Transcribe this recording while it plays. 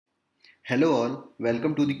Hello all,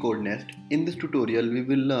 welcome to the Code Nest. In this tutorial, we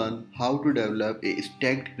will learn how to develop a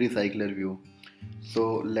stacked recycler view.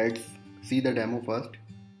 So let's see the demo first.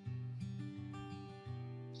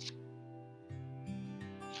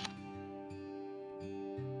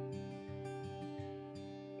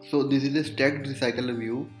 So this is a stacked recycler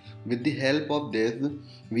view. With the help of this,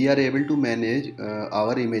 we are able to manage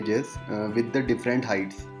our images with the different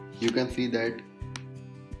heights. You can see that.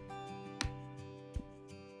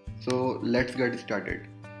 So let's get started.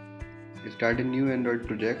 Start a new Android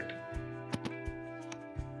project.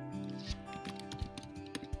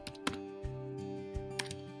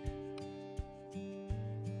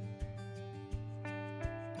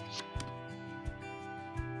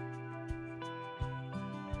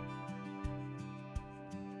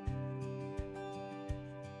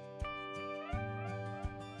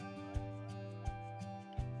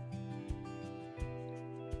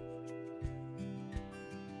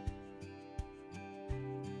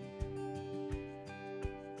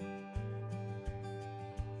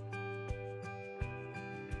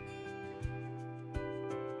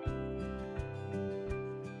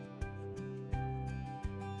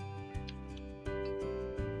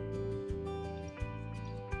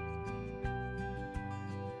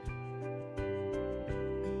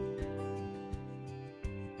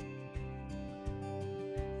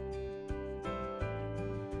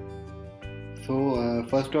 So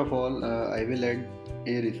first of all, I will add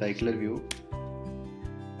a recycler view.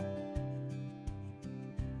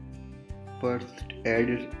 First add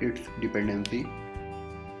its dependency.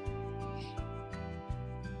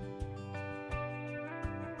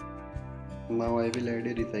 Now I will add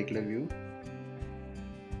a recycler view.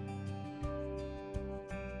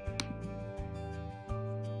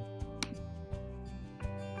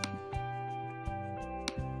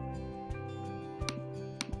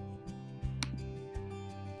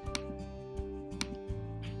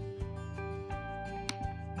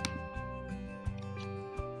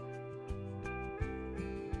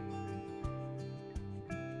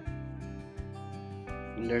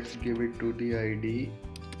 Let's give it to the ID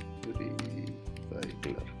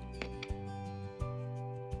recycler.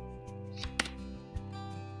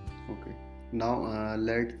 Okay. Now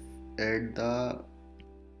let's add the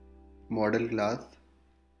model class.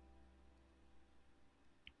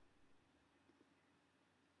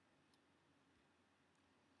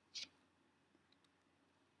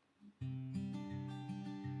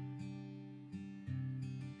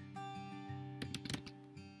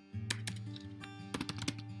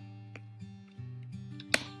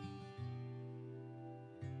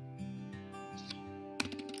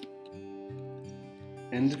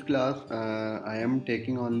 In this class, I am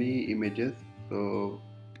taking only images. So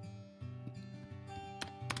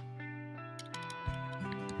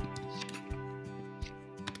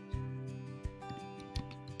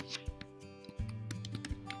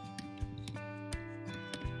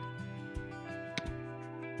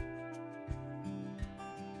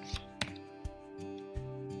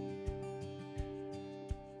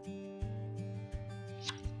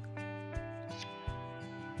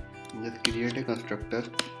just create a constructor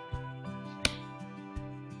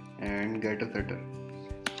and get a setter.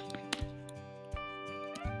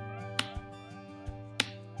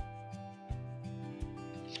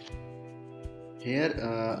 Here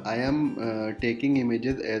I am taking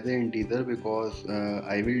images as an integer because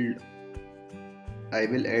I will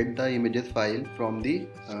add the images file from the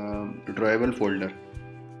drawable folder.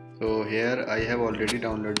 So here I have already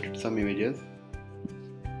downloaded some images.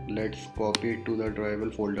 Let's copy it to the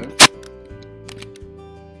drawable folder.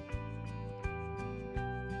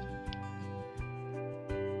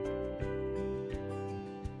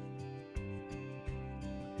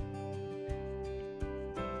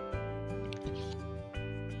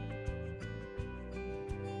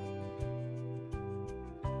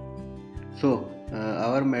 So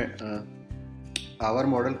our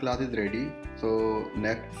model class is ready. So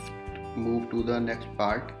next, move to the next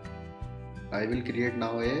part. I will create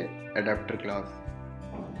now a adapter class.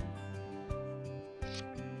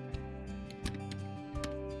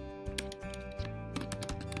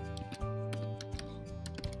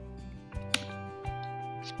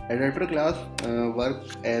 Adapter class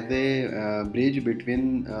works as a bridge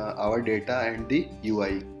between our data and the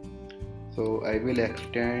UI. So I will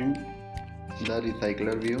extend the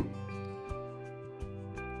recycler view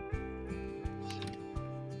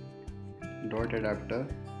dot adapter.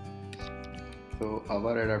 So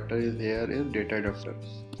our adapter is here is data adapter.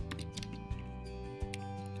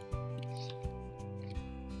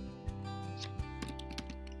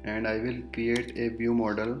 And I will create a view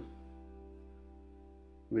model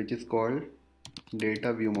which is called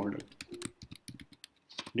data view model.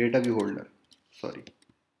 data view holder, sorry.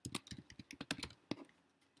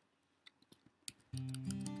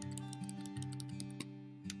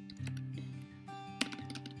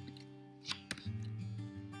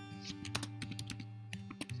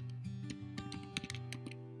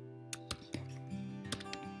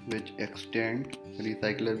 Which extend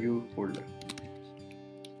RecyclerView folder.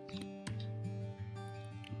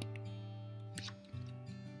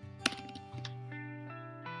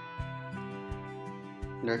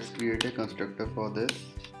 Let's create a constructor for this,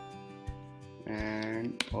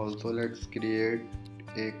 and also let's create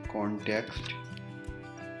a context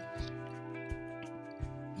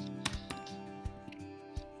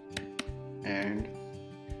and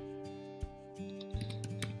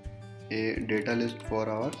a data list for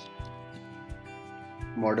our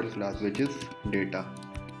model class, which is data.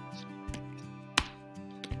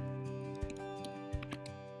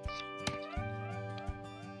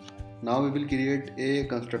 Now we will create a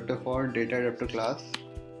constructor for data adapter class,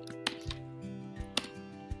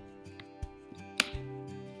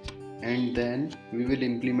 and then we will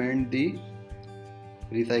implement the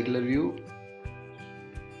RecyclerView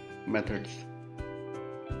methods.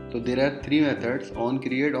 So there are three methods: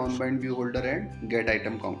 onCreate, onBindViewHolder, and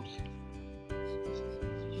getItemCounts.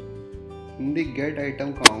 In the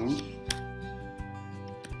getItemCounts,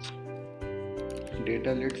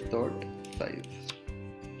 data list.size.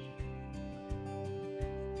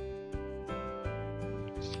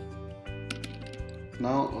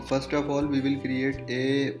 Now first of all we will create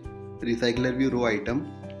a RecyclerView row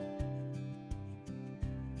item.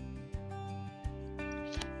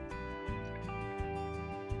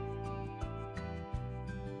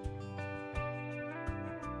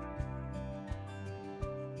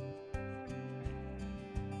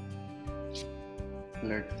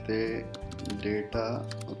 Let's say data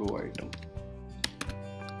row item.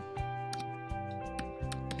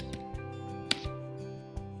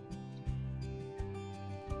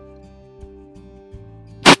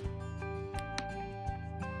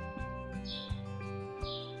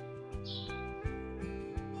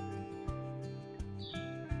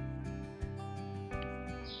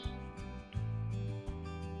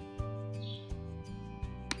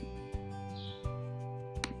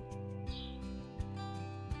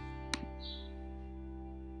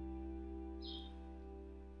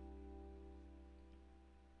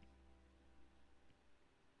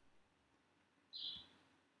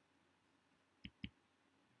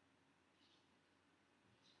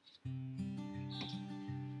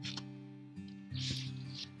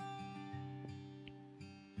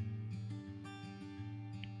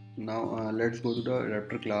 Now let's go to the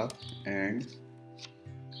adapter class, and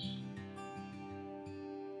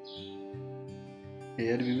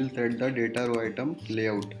here we will set the data row item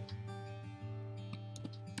layout.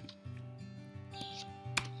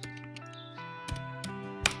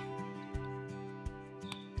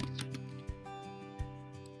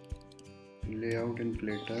 Layout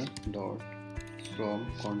inflator dot from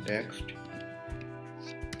context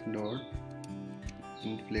dot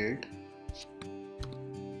inflate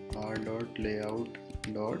r.layout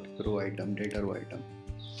dot row item, data row item,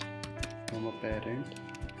 comma parent,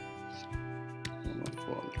 comma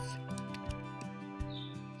false.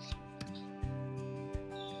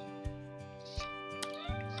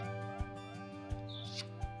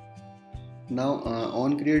 Now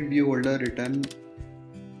on create view holder, return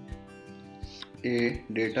a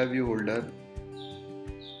data view holder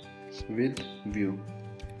with view.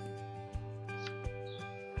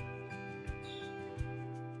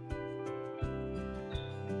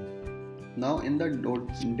 Now in the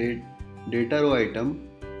data row item,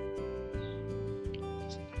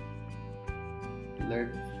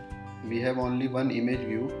 we have only one image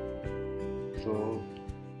view, so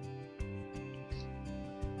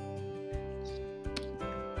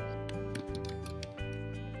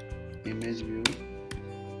image view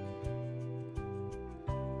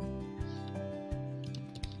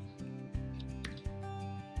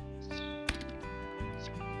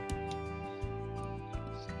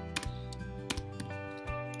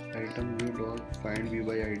item view dot find view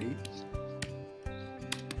by id.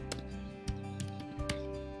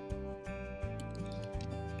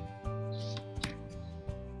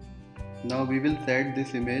 Now we will set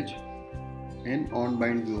this image in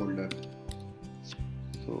onBind view holder.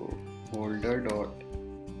 So holder dot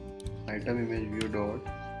item image view dot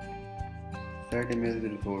set image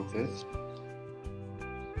resources.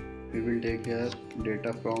 We will take here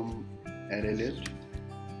data from array list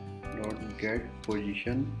dot get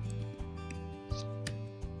position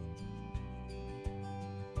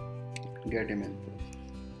get image.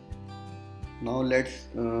 Now let's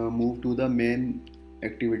move to the main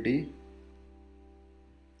activity.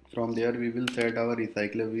 From there we will set our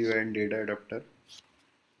recycler view and data adapter.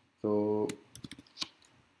 So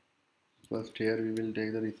first here we will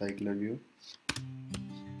take the recycler view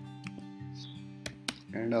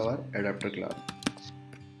and our adapter class.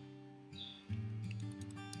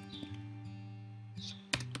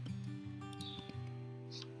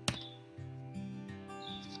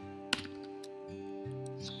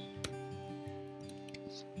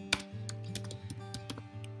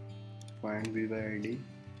 Find v by id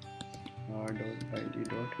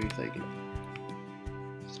r.id.recycler.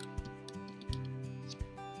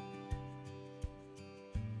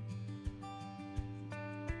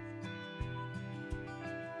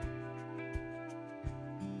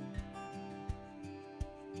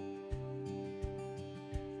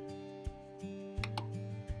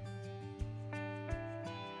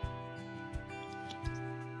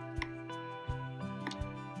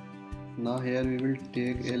 Now here we will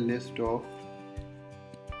take a list of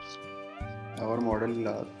our model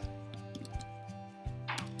class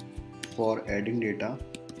for adding data.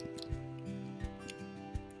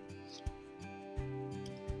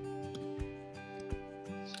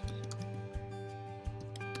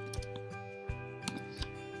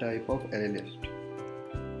 Type of array list.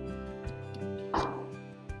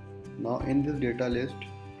 Now in this data list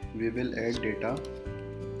we will add data.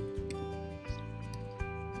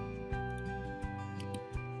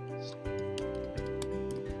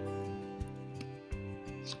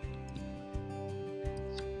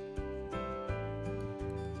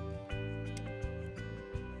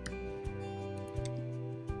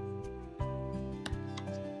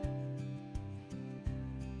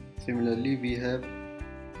 Similarly, we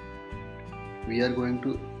are going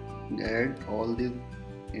to add all these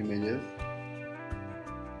images.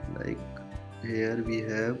 Like here we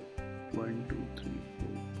have 1, 2, 3,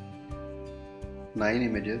 4, 9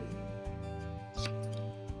 images.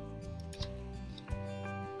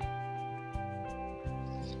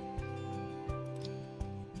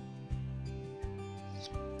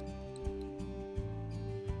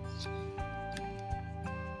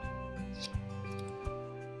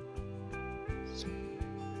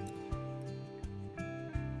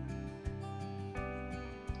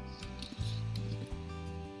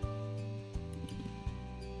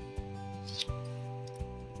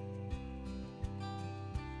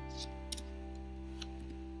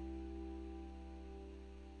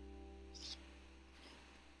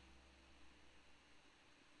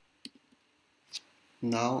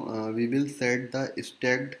 Now we will set the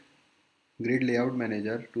stacked grid layout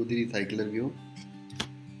manager to the recycler view.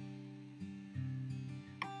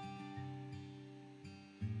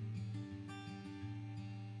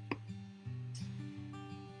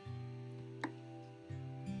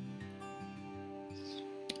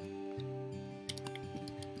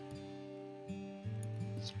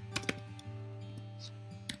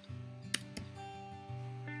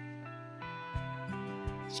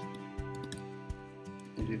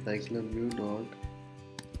 RecyclerView dot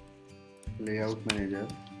layout manager.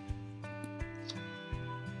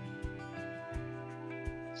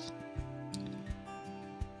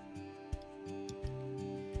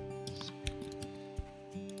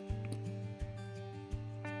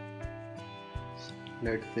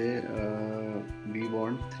 Let's say we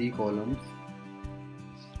want 3 columns.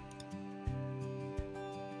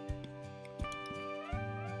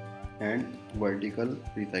 And vertical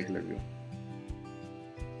recycler view.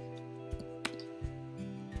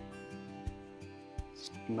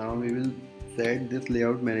 Now we will set this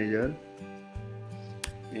layout manager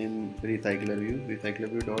in recycler view. Recycler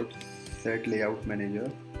view dot set layout manager.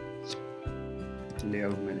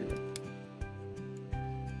 Layout manager.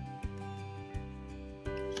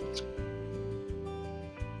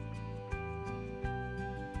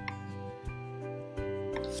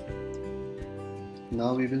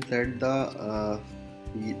 Now we will set the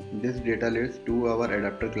this data list to our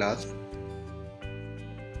adapter class.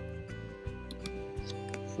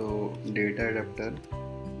 So data adapter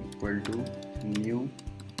equal to new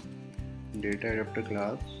data adapter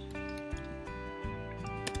class.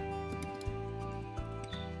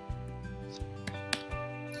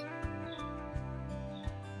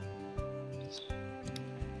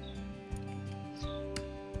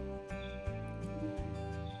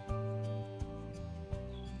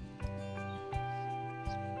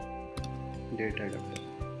 Data adapter.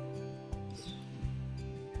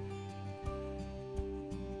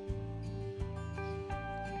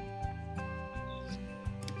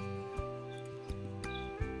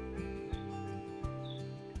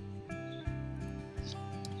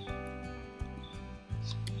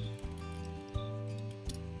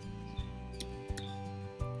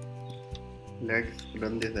 Let's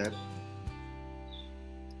run this app.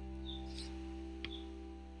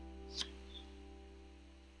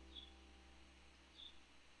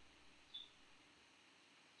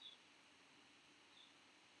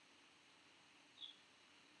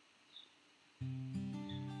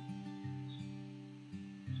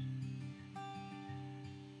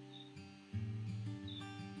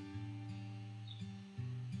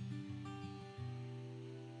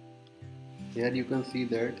 Here you can see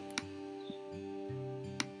that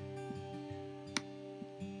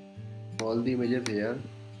all the images here,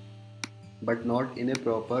 but not in a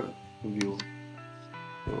proper view.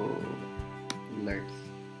 So let's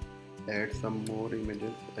add some more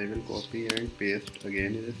images. I will copy and paste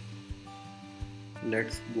again this.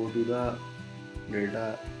 Let's go to the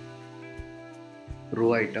data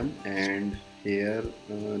row item, and here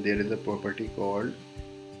there is a property called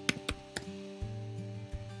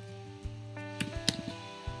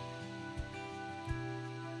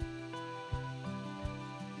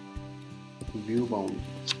view bound.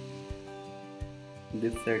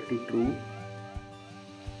 This set to true,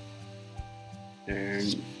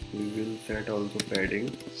 and we will set also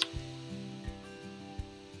padding,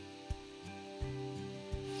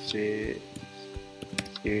 say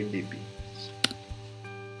 8 dp.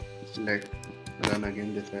 Let's run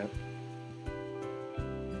again this app.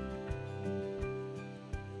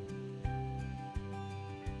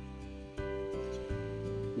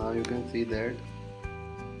 Now you can see that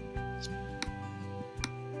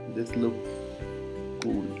this looks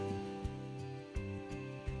cool.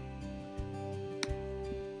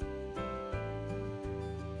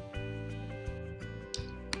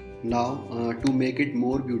 Now to make it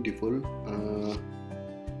more beautiful,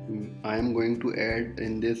 I am going to add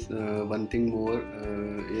in this one thing more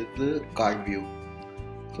is the card view,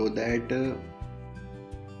 so that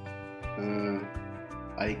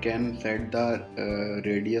I can set the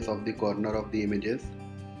radius of the corner of the images.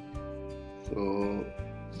 So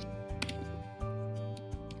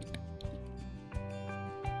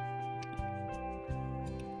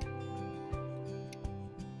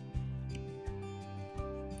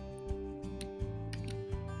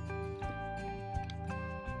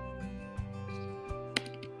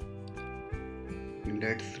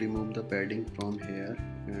let's remove the padding from here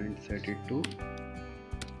and set it to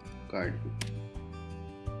card view,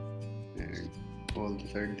 and also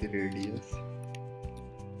set the radius,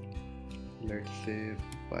 let's say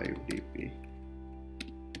 5 dp.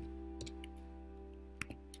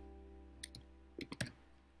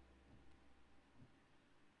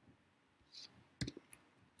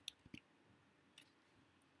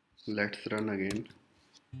 Let's run again.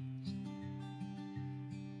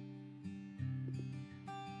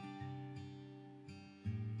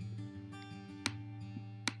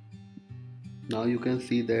 Now you can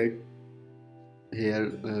see that here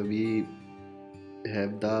we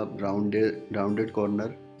have the rounded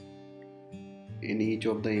corner in each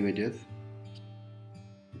of the images.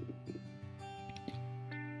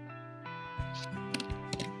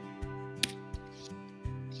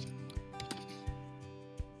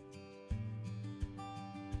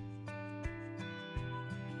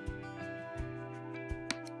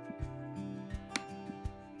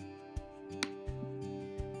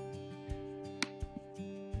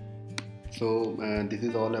 So this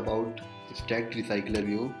is all about Stacked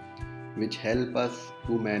RecyclerView, which help us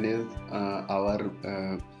to manage our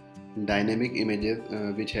dynamic images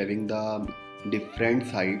which having the different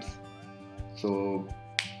sides. So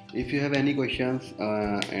if you have any questions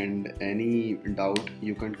and any doubt,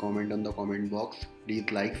 you can comment on the comment box. Please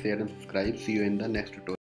like, share and subscribe. See you in the next tutorial.